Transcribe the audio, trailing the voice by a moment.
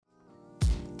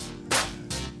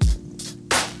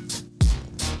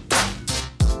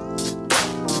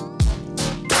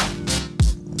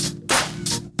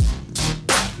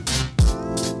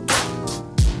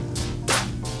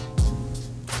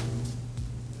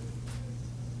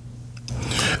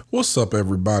What's up,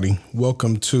 everybody?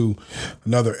 Welcome to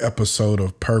another episode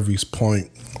of Purvy's Point.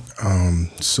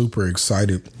 Super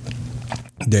excited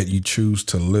that you choose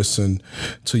to listen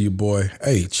to your boy.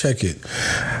 Hey, check it.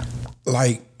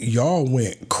 Like, y'all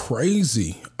went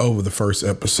crazy over the first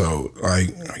episode.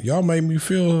 Like, y'all made me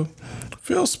feel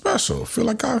special. Feel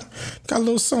like I got a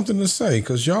little something to say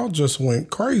because y'all just went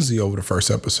crazy over the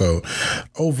first episode.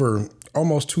 Over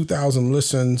almost 2,000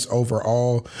 listens over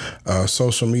all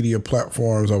social media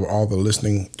platforms, over all the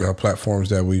listening platforms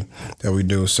that we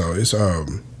do. So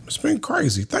it's been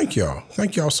crazy. Thank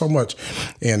y'all so much,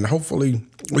 and hopefully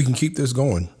we can keep this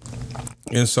going.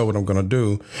 And so what I'm going to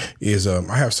do is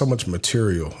I have so much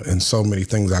material and so many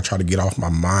things I try to get off my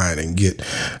mind and get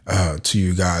to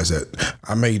you guys that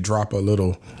I may drop a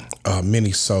little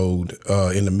mini-sode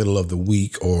in the middle of the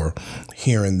week or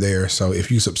here and there. So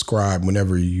if you subscribe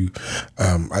whenever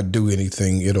I do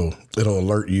anything, it'll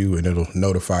alert you and it'll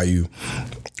notify you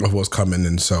of what's coming.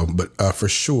 And so, but for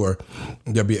sure,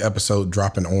 there'll be an episode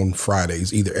dropping on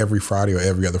Fridays, either every Friday or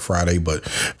every other Friday. But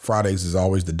Fridays is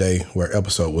always the day where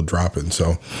episode will drop. And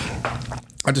so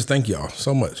I just thank y'all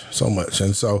so much.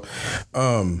 And so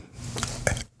I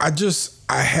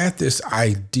had this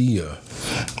idea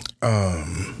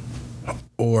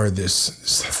or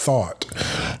this thought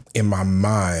in my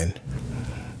mind,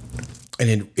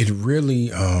 and it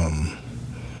really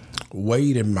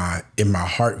weighed in my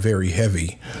heart very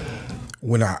heavy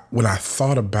when I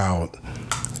thought about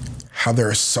how there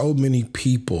are so many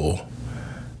people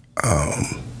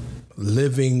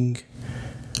living,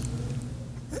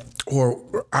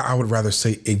 or I would rather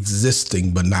say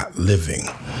existing but not living.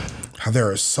 How there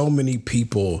are so many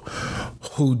people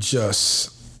who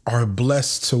just are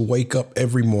blessed to wake up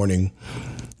every morning,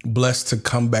 blessed to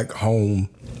come back home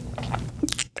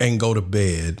and go to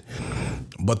bed,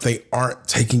 but they aren't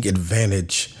taking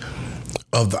advantage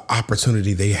of the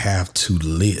opportunity they have to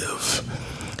live.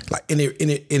 Like, and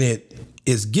it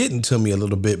is getting to me a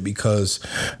little bit because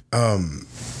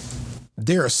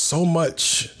there is so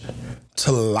much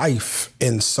to life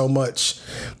and so much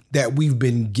that we've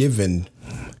been given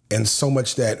and so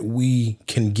much that we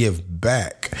can give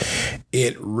back.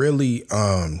 It really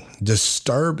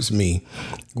disturbs me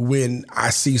when I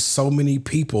see so many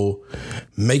people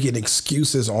making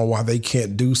excuses on why they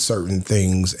can't do certain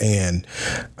things and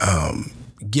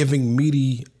giving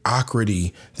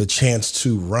mediocrity the chance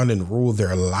to run and rule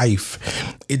their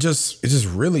life. It just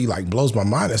really like blows my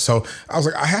mind. And so I was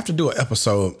like, I have to do an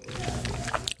episode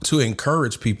to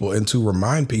encourage people and to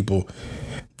remind people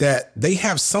that they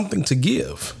have something to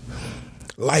give.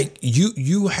 Like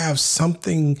you have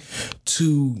something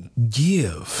to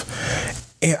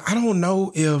give. And I don't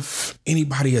know if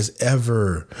anybody has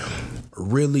ever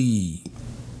really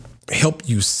helped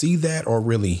you see that or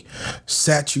really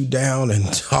sat you down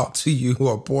and talked to you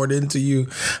or poured into you.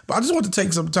 But I just want to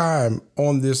take some time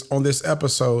on this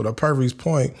episode of Purvy's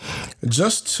Point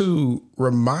just to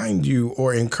remind you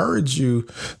or encourage you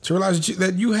to realize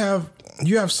that you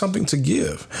have something to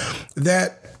give,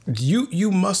 that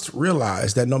you must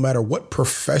realize that no matter what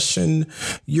profession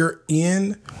you're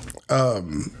in,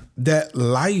 that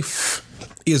life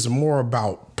is more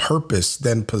about purpose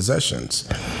than possessions.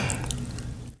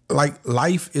 Like,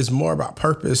 life is more about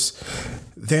purpose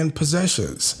than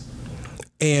possessions.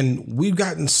 And we've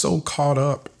gotten so caught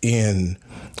up in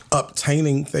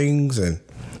obtaining things and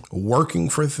working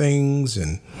for things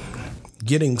and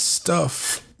getting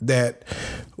stuff that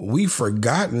we've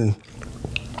forgotten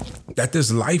that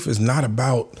this life is not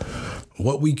about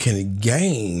what we can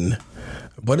gain,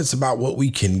 but it's about what we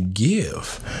can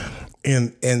give.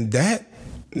 And that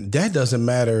doesn't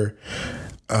matter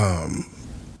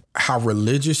how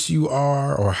religious you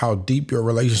are or how deep your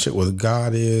relationship with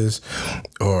God is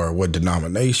or what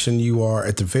denomination you are.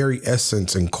 At the very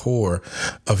essence and core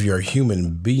of your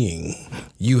human being,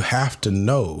 you have to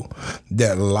know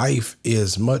that life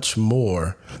is much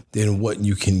more than what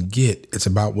you can get. It's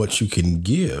about what you can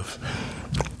give.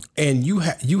 And you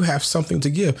have something to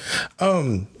give.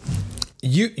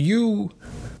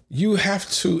 You have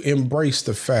to embrace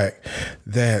the fact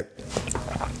that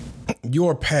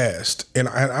your past, and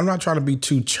I'm not trying to be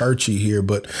too churchy here,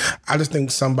 but I just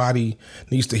think somebody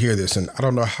needs to hear this. And I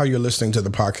don't know how you're listening to the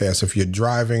podcast. If you're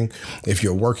driving, if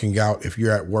you're working out, if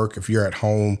you're at work, if you're at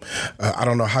home, I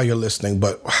don't know how you're listening,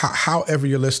 but however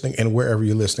you're listening and wherever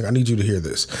you're listening, I need you to hear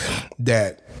this,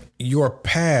 that your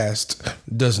past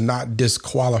does not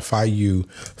disqualify you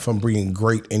from being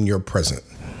great in your present.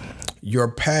 your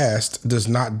past does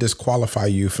not disqualify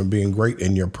you from being great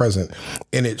in your present.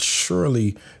 And it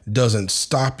surely doesn't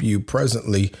stop you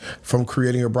presently from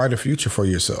creating a brighter future for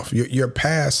yourself. Your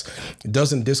past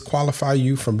doesn't disqualify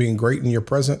you from being great in your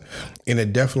present. And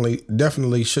it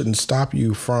definitely shouldn't stop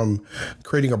you from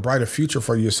creating a brighter future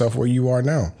for yourself where you are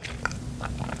now.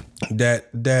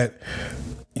 That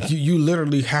you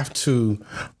literally have to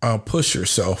push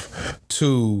yourself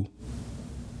to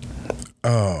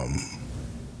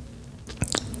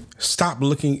stop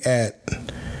looking at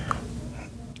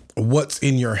what's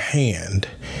in your hand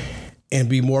and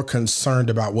be more concerned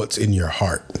about what's in your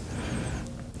heart.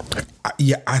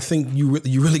 I think you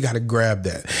really got to grab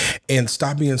that and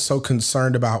stop being so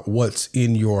concerned about what's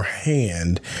in your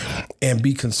hand and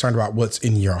be concerned about what's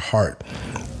in your heart.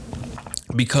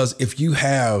 Because if you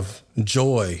have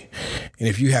joy and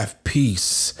if you have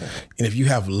peace and if you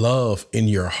have love in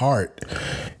your heart,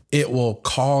 it will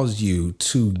cause you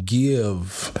to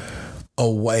give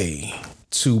away,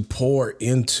 to pour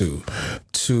into,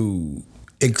 to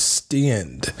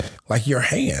extend like your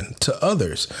hand to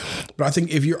others. But I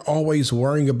think if you're always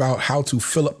worrying about how to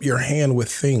fill up your hand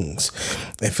with things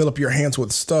and fill up your hands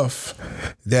with stuff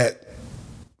that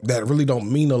really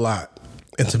don't mean a lot,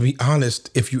 and to be honest,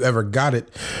 if you ever got it,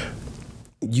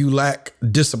 you lack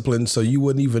discipline, so you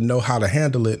wouldn't even know how to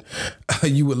handle it.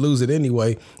 You would lose it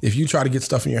anyway. If you try to get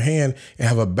stuff in your hand and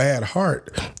have a bad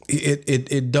heart,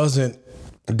 it doesn't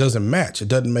match. It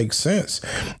doesn't make sense.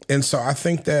 And so I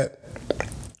think that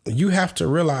you have to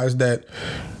realize that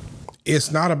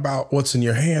it's not about what's in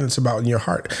your hand. It's about in your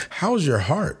heart. How's your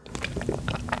heart?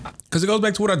 Because it goes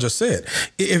back to what I just said.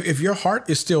 If your heart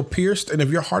is still pierced and if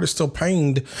your heart is still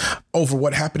pained over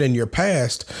what happened in your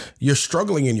past, you're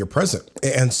struggling in your present.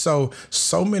 And so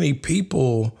many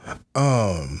people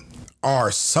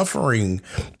are suffering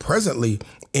presently.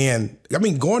 And I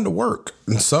mean, going to work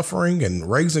and suffering and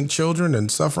raising children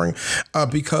and suffering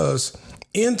because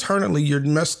internally you're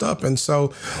messed up. And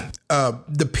so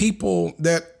the people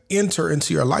that enter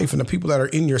into your life and the people that are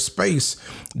in your space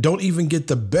don't even get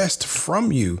the best from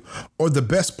you or the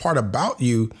best part about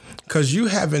you because you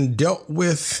haven't dealt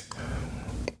with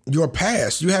your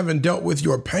past. You haven't dealt with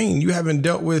your pain. You haven't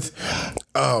dealt with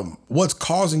what's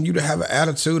causing you to have an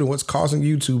attitude and what's causing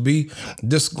you to be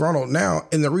disgruntled now.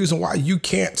 And the reason why you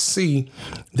can't see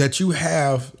that you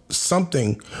have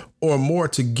something or more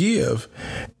to give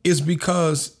is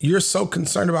because you're so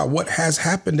concerned about what has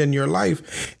happened in your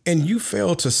life and you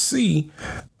fail to see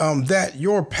that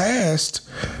your past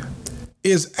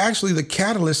is actually the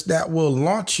catalyst that will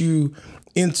launch you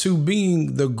into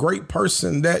being the great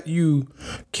person that you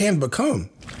can become.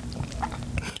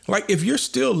 Like if you're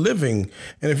still living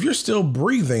and if you're still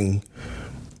breathing,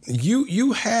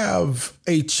 you have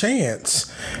a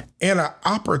chance and an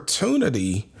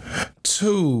opportunity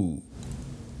to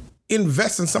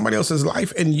invest in somebody else's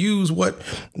life and use what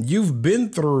you've been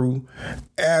through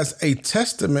as a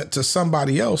testament to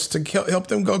somebody else to help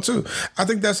them go too. I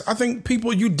think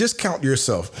people, you discount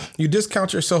yourself. You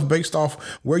discount yourself based off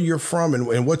where you're from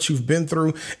and what you've been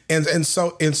through. And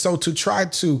so to try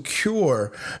to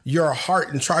cure your heart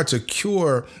and try to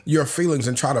cure your feelings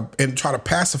and try to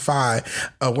pacify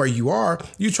where you are,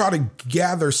 you try to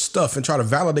gather stuff and try to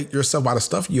validate yourself by the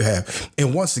stuff you have.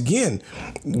 And once again,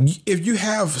 if you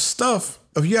have stuff,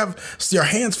 if you have your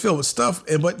hands filled with stuff,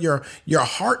 but your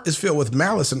heart is filled with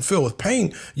malice and filled with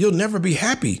pain, you'll never be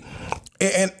happy.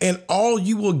 And all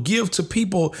you will give to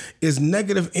people is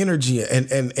negative energy and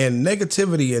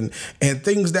negativity and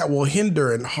things that will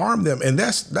hinder and harm them. And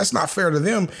that's not fair to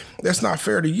them. That's not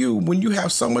fair to you when you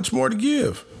have so much more to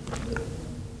give.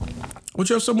 What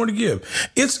you have somewhere to give.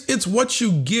 It's what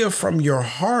you give from your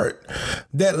heart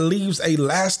that leaves a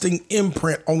lasting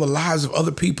imprint on the lives of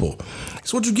other people.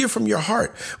 It's what you give from your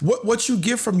heart. What you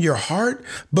give from your heart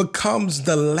becomes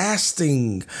the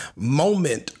lasting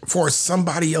moment for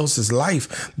somebody else's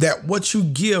life. That what you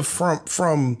give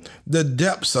from the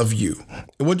depths of you,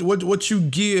 what you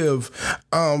give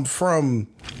from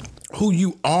who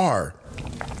you are,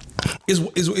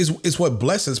 is what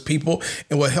blesses people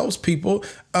and what helps people.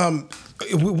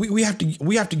 We have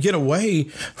to get away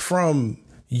from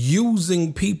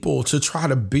using people to try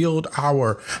to build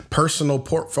our personal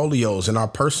portfolios and our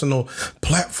personal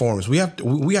platforms. We have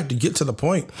to get to the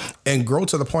point and grow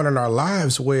to the point in our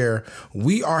lives where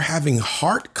we are having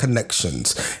heart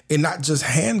connections and not just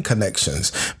hand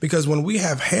connections. Because when we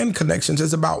have hand connections,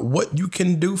 it's about what you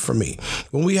can do for me.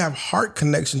 When we have heart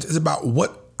connections, it's about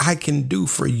what I can do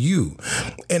for you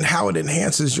and how it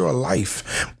enhances your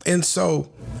life. And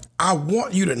so I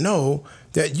want you to know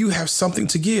that you have something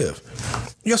to give.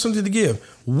 You have something to give.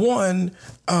 One,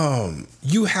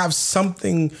 you have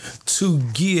something to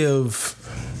give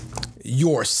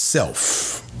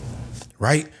yourself,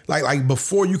 right? Like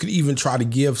before you could even try to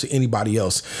give to anybody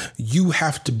else, you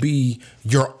have to be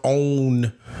your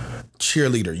own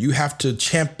cheerleader. You have to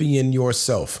champion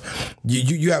yourself.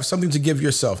 You have something to give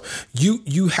yourself.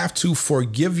 You have to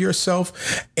forgive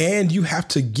yourself, and you have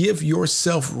to give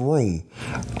yourself room.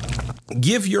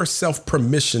 Give yourself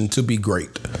permission to be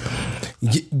great.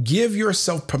 Give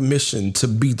yourself permission to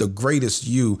be the greatest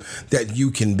you that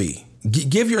you can be.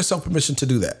 Give yourself permission to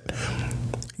do that.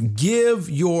 Give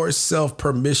yourself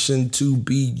permission to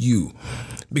be you,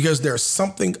 because there's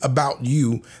something about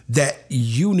you that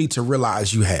you need to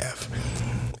realize you have.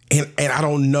 And I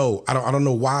don't know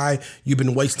why you've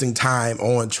been wasting time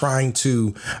on trying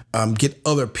to get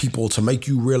other people to make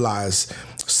you realize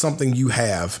something you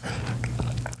have,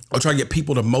 or try to get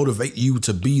people to motivate you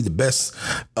to be the best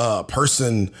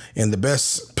person and the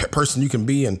best person you can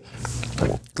be. And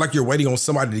like you're waiting on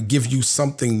somebody to give you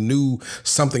something new,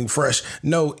 something fresh.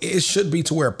 No, it should be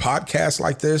to where podcasts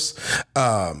like this,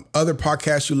 other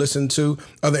podcasts you listen to,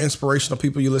 other inspirational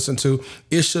people you listen to,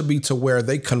 it should be to where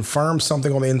they confirm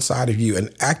something on the inside of you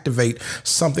and activate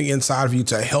something inside of you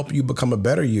to help you become a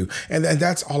better you. And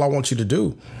that's all I want you to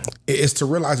do, is to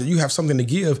realize that you have something to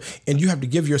give, and you have to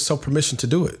give yourself permission to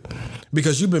do it,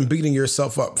 because you've been beating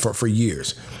yourself up for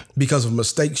years because of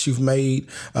mistakes you've made,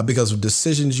 because of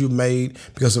decisions you've made,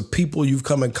 because of people you've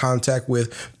come in contact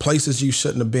with, places you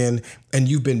shouldn't have been. And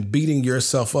you've been beating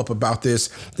yourself up about this,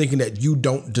 thinking that you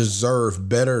don't deserve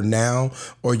better now,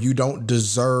 or you don't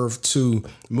deserve to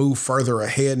move further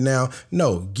ahead now.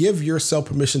 No, give yourself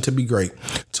permission to be great,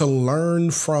 to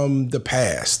learn from the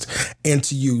past, and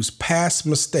to use past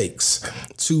mistakes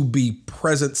to be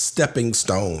present stepping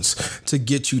stones to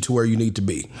get you to where you need to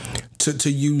be.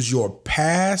 To use your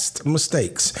past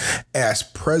mistakes as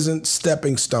present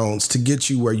stepping stones to get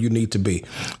you where you need to be.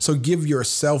 So give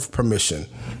yourself permission.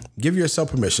 Give yourself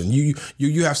permission. You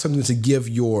have something to give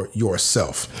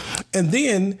yourself. And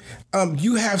then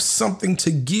you have something to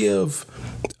give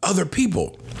other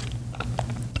people.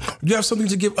 You have something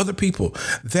to give other people,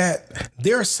 that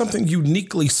there's something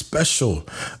uniquely special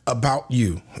about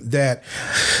you, that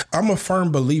I'm a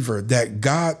firm believer that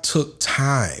God took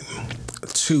time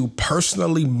to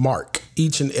personally mark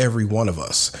each and every one of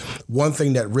us. One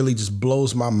thing that really just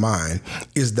blows my mind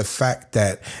is the fact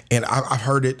that, and I've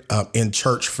heard it in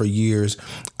church for years,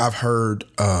 I've heard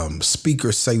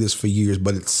speakers say this for years,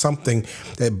 but it's something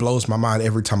that blows my mind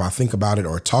every time I think about it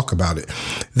or talk about it.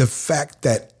 The fact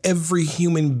that every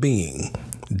human being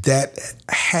that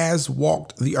has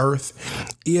walked the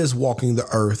earth, is walking the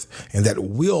earth, and that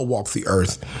will walk the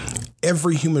earth,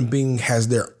 every human being has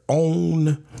their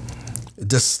own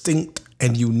distinct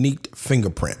and unique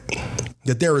fingerprint,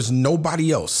 that there is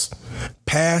nobody else,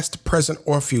 past, present,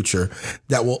 or future,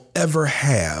 that will ever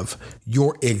have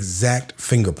your exact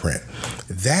fingerprint.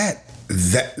 That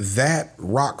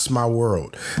rocks my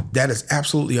world. That is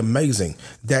absolutely amazing,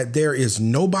 that there is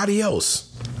nobody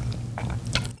else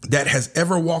that has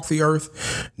ever walked the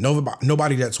earth,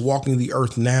 nobody that's walking the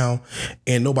earth now,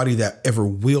 and nobody that ever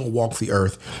will walk the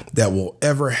earth that will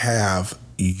ever have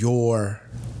your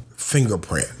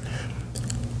fingerprint.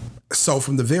 So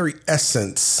from the very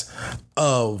essence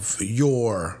of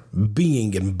your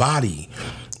being and body,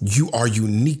 you are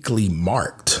uniquely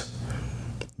marked.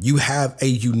 You have a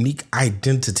unique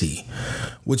identity,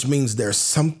 which means there's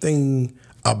something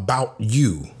about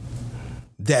you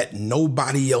that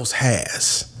nobody else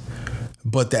has,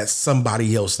 but that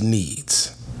somebody else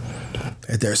needs.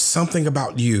 That there's something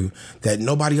about you that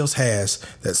nobody else has,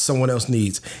 that someone else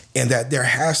needs, and that there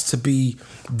has to be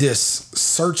this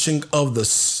searching of the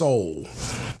soul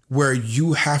where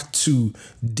you have to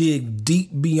dig deep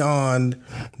beyond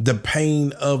the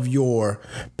pain of your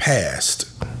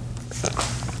past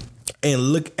and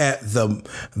look at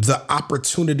the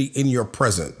opportunity in your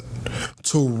present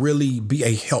to really be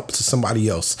a help to somebody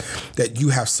else, that you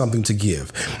have something to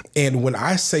give. And when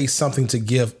I say something to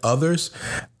give others,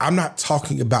 I'm not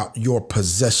talking about your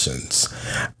possessions.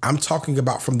 I'm talking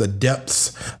about from the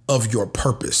depths of your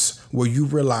purpose, where you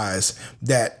realize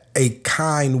that a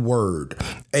kind word,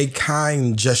 a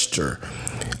kind gesture,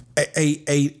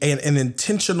 an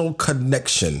intentional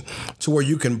connection to where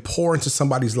you can pour into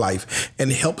somebody's life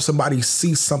and help somebody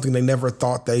see something they never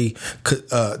thought they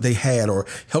had, or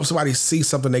help somebody see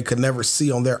something they could never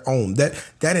see on their own. That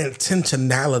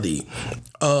intentionality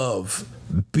of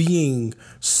being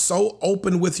so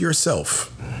open with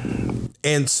yourself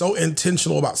and so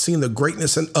intentional about seeing the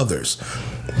greatness in others,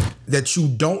 that you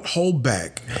don't hold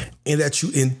back and that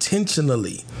you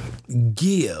intentionally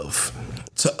give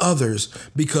to others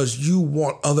because you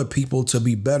want other people to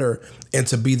be better and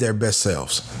to be their best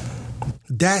selves.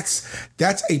 That's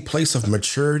a place of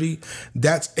maturity.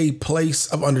 That's a place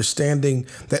of understanding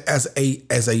that as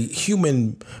a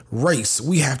human race,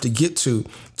 we have to get to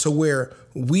where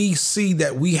we see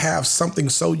that we have something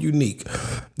so unique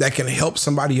that can help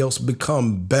somebody else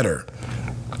become better.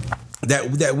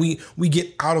 That we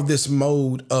get out of this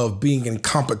mode of being in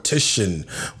competition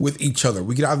with each other.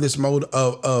 We get out of this mode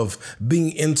of being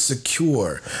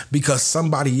insecure because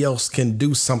somebody else can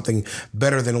do something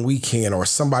better than we can, or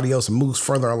somebody else moves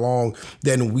further along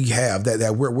than we have.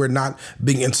 That we're not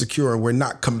being insecure and we're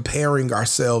not comparing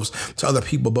ourselves to other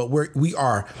people, but we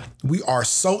are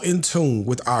so in tune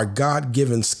with our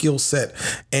God-given skill set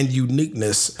and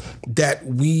uniqueness that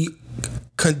we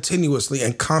continuously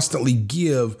and constantly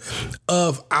give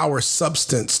of our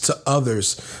substance to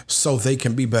others so they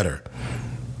can be better.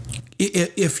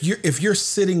 If you're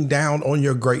sitting down on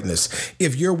your greatness,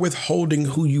 if you're withholding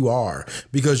who you are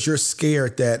because you're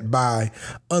scared that by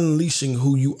unleashing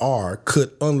who you are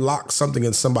could unlock something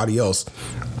in somebody else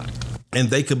and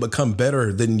they could become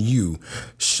better than you,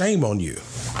 shame on you.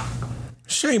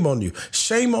 Shame on you.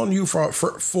 Shame on you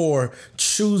for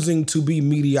choosing to be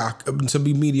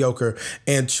mediocre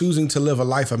and choosing to live a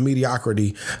life of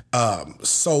mediocrity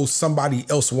so somebody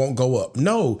else won't go up.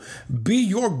 No, be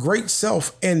your great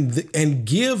self and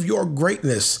give your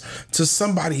greatness to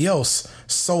somebody else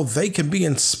so they can be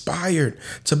inspired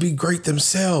to be great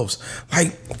themselves.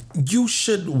 Like, you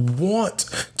should want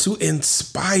to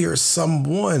inspire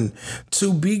someone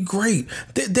to be great.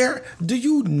 Do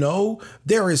you know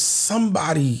there is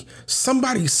somebody's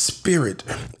spirit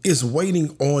is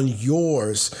waiting on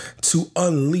yours to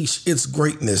unleash its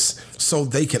greatness so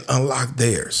they can unlock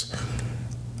theirs?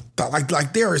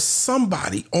 Like there is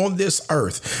somebody on this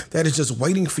earth that is just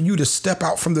waiting for you to step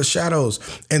out from the shadows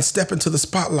and step into the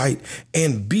spotlight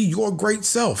and be your great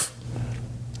self.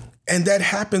 And that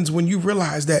happens when you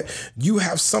realize that you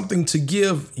have something to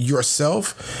give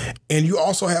yourself and you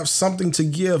also have something to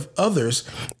give others.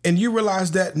 And you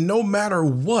realize that no matter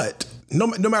what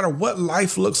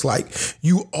life looks like,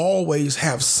 you always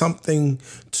have something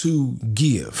to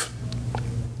give.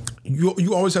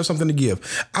 You always have something to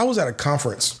give. I was at a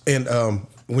conference, and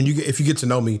if you get to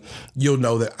know me, you'll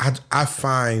know that I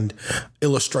find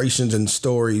illustrations and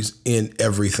stories in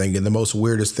everything, in the most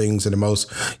weirdest things and the most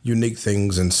unique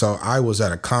things. And so I was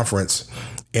at a conference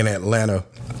in Atlanta,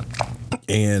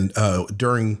 and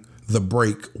during the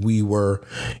break, we were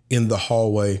in the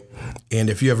hallway. And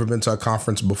if you ever been to a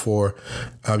conference before,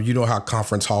 you know how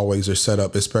conference hallways are set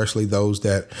up, especially those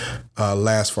that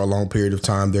last for a long period of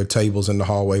time. There are tables in the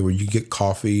hallway where you get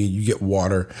coffee, you get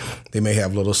water. They may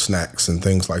have little snacks and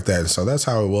things like that. And so that's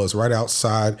how it was right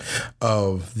outside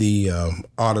of the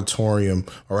auditorium,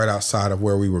 or right outside of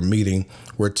where we were meeting,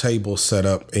 were tables set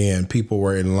up and people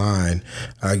were in line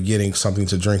getting something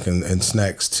to drink and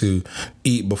snacks to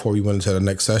eat before we went into the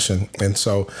next session. And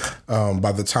so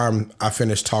by the time I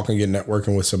finished talking and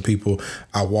networking with some people,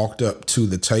 I walked up to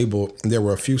the table and there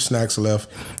were a few snacks left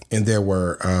and there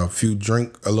were a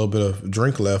little bit of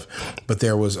drink left, but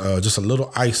there was just a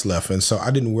little ice left. And so I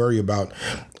didn't worry about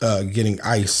getting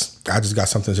ice. I just got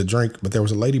something to drink, but there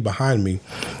was a lady behind me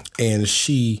and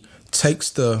she takes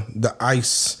the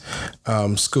ice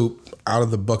scoop out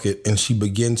of the bucket and she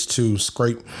begins to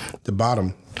scrape the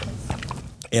bottom.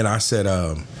 And I said,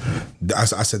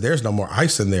 there's no more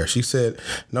ice in there. She said,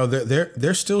 no,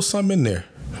 there's still some in there.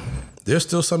 There's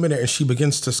still some in there. And she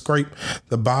begins to scrape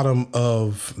the bottom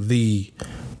of the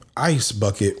ice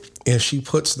bucket and she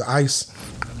puts the ice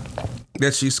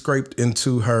that she scraped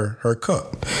into her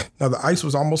cup. Now the ice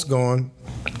was almost gone.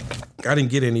 I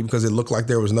didn't get any because it looked like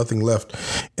there was nothing left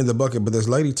in the bucket. But this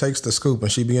lady takes the scoop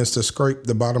and she begins to scrape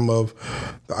the bottom of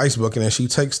the ice bucket, and she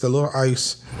takes the little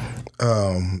ice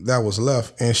that was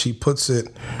left and she puts it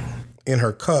in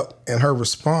her cup. And her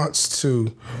response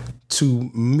to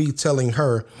me telling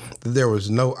her that there was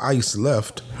no ice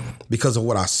left because of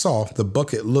what I saw, the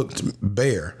bucket looked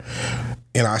bare.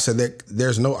 And I said that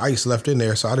there's no ice left in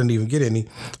there, so I didn't even get any.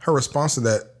 Her response to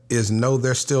that is, no,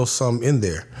 there's still some in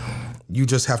there. You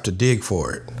just have to dig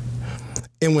for it.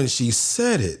 And when she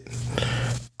said it,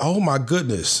 oh my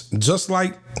goodness, just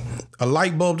like a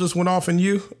light bulb just went off in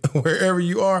you, wherever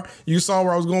you are, you saw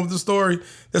where I was going with the story.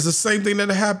 That's the same thing that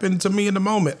happened to me in the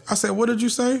moment. I said, what did you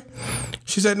say?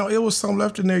 She said, no, it was some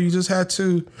left in there. You just had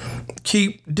to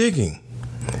keep digging.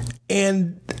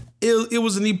 And it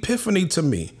was an epiphany to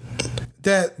me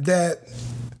that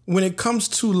when it comes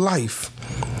to life,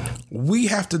 we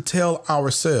have to tell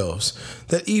ourselves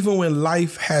that even when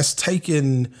life has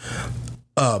taken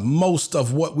most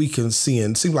of what we can see,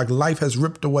 and it seems like life has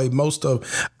ripped away most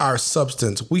of our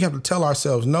substance, we have to tell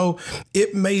ourselves, no,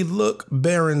 it may look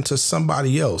barren to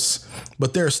somebody else,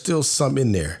 but there's still some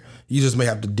in there. You just may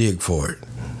have to dig for it.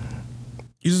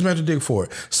 You just have to dig for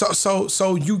it.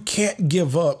 So you can't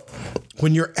give up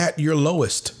when you're at your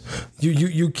lowest.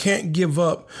 You can't give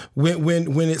up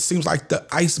when it seems like the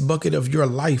ice bucket of your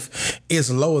life is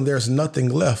low and there's nothing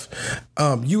left.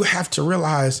 You have to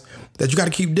realize that you got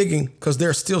to keep digging, because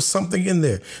there's still something in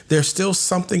there. There's still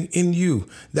something in you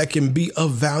that can be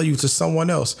of value to someone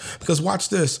else. Because watch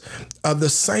this, the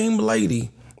same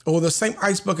lady, or the same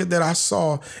ice bucket that I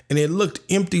saw and it looked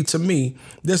empty to me,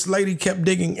 this lady kept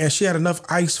digging and she had enough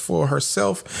ice for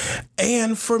herself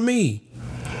and for me.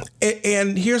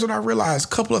 And here's what I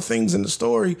realized. A couple of things in the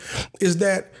story is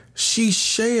that she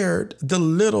shared the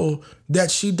little that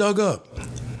she dug up,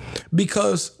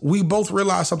 because we both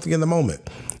realized something in the moment.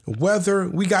 Whether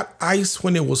we got ice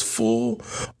when it was full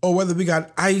or whether we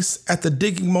got ice at the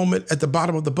digging moment at the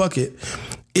bottom of the bucket,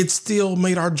 it still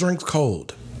made our drinks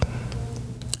cold.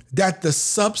 That the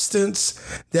substance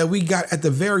that we got at the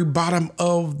very bottom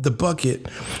of the bucket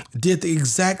did the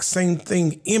exact same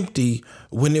thing empty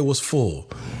when it was full.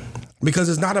 Because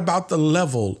it's not about the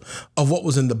level of what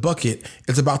was in the bucket,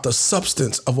 it's about the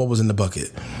substance of what was in the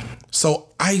bucket. So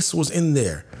ice was in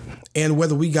there. And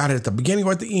whether we got it at the beginning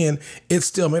or at the end, it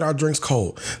still made our drinks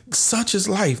cold. Such is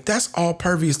life. That's all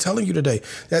Purvey is telling you today.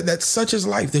 That such is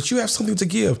life, that you have something to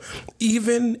give.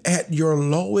 Even at your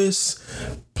lowest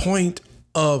point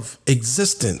of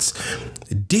existence,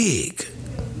 dig,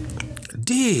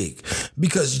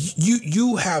 because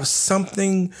you have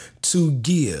something to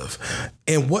give,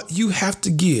 and what you have to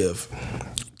give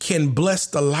can bless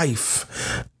the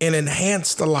life and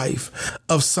enhance the life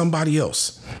of somebody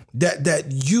else. That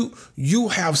you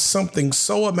have something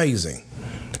so amazing,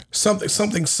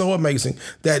 something so amazing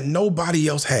that nobody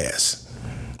else has.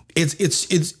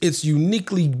 It's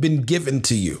uniquely been given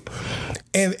to you.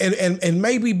 And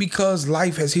maybe because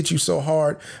life has hit you so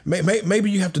hard,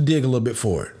 maybe you have to dig a little bit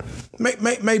for it.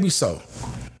 Maybe so.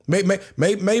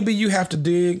 Maybe you have to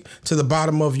dig to the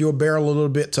bottom of your barrel a little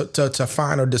bit to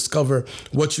find or discover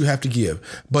what you have to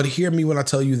give. But hear me when I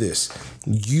tell you this.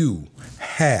 You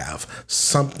have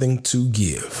something to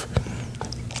give.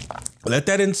 Let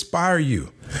that inspire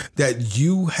you, that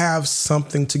you have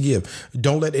something to give.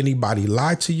 Don't let anybody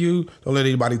lie to you. Don't let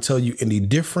anybody tell you any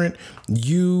different.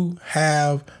 You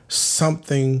have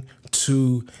something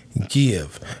to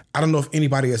give. I don't know if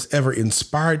anybody has ever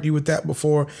inspired you with that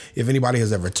before, if anybody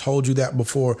has ever told you that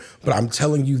before, but I'm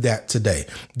telling you that today,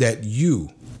 that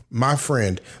you, my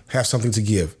friend, have something to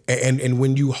give. And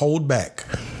when you hold back,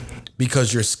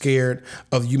 because you're scared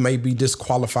of, you may be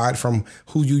disqualified from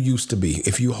who you used to be.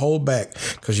 If you hold back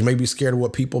because you may be scared of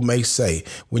what people may say,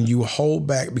 when you hold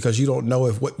back because you don't know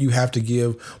if what you have to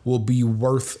give will be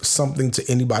worth something to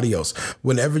anybody else,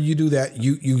 whenever you do that,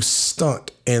 you stunt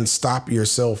and stop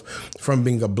yourself from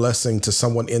being a blessing to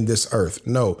someone in this earth.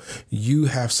 No, you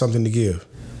have something to give.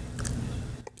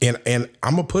 And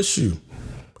I'm going to push you.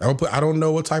 I don't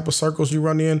know what type of circles you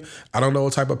run in. I don't know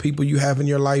what type of people you have in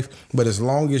your life. But as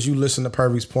long as you listen to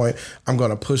Purvey's point, I'm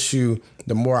going to push you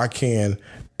the more I can.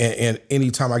 And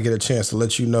anytime I get a chance to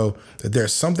let you know that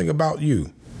there's something about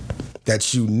you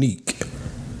that's unique,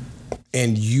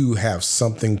 and you have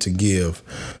something to give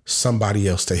somebody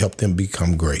else to help them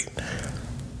become great.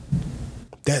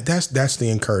 That's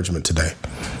the encouragement today.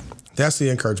 That's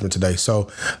the encouragement today. So,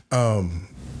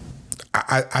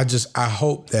 I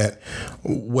hope that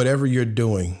whatever you're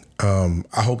doing, I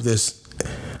hope this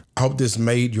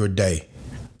made your day,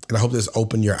 and I hope this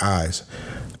opened your eyes.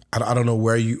 I don't know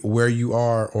where you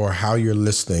are or how you're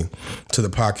listening to the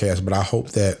podcast, but I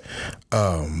hope that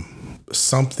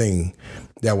something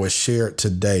that was shared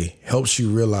today helps you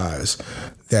realize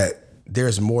that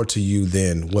there's more to you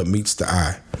than what meets the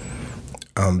eye.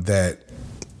 That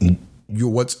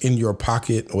what's in your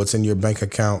pocket, what's in your bank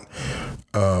account,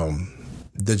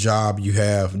 the job you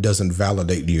have doesn't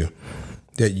validate you.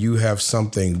 That you have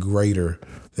something greater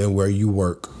than where you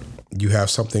work. You have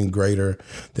something greater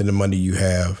than the money you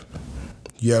have.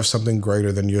 You have something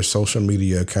greater than your social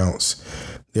media accounts.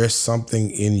 There's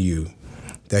something in you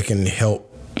that can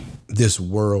help this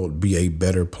world be a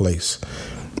better place.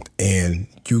 And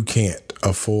you can't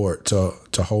afford to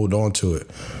hold on to it.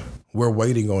 We're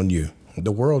waiting on you.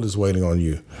 The world is waiting on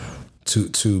you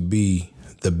to be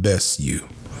the best you.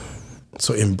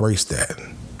 So embrace that.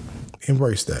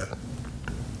 Embrace that.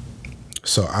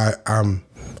 So I'm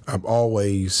I'm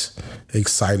always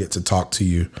excited to talk to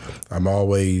you. I'm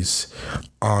always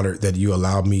honored that you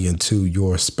allow me into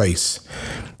your space.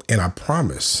 And I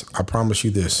promise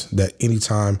you this, that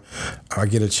anytime I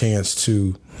get a chance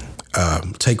to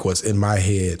take what's in my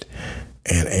head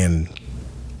and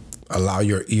allow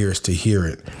your ears to hear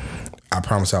it, I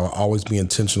promise I will always be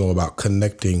intentional about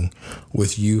connecting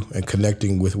with you and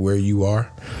connecting with where you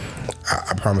are.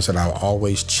 I promise that I will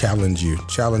always challenge you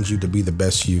to be the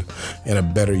best you and a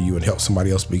better you, and help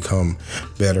somebody else become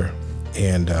better.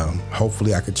 And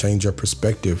hopefully I could change your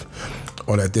perspective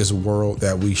on that this world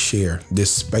that we share,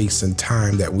 this space and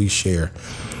time that we share,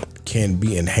 can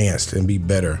be enhanced and be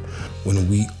better when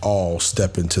we all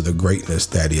step into the greatness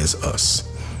that is us.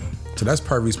 So that's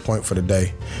Purvey's point for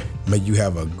today. May you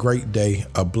have a great day,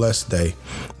 a blessed day.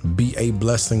 Be a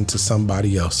blessing to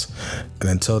somebody else. And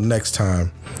until next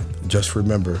time, just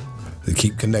remember to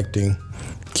keep connecting,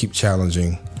 keep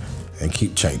challenging, and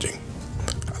keep changing.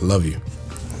 I love you.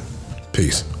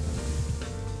 Peace.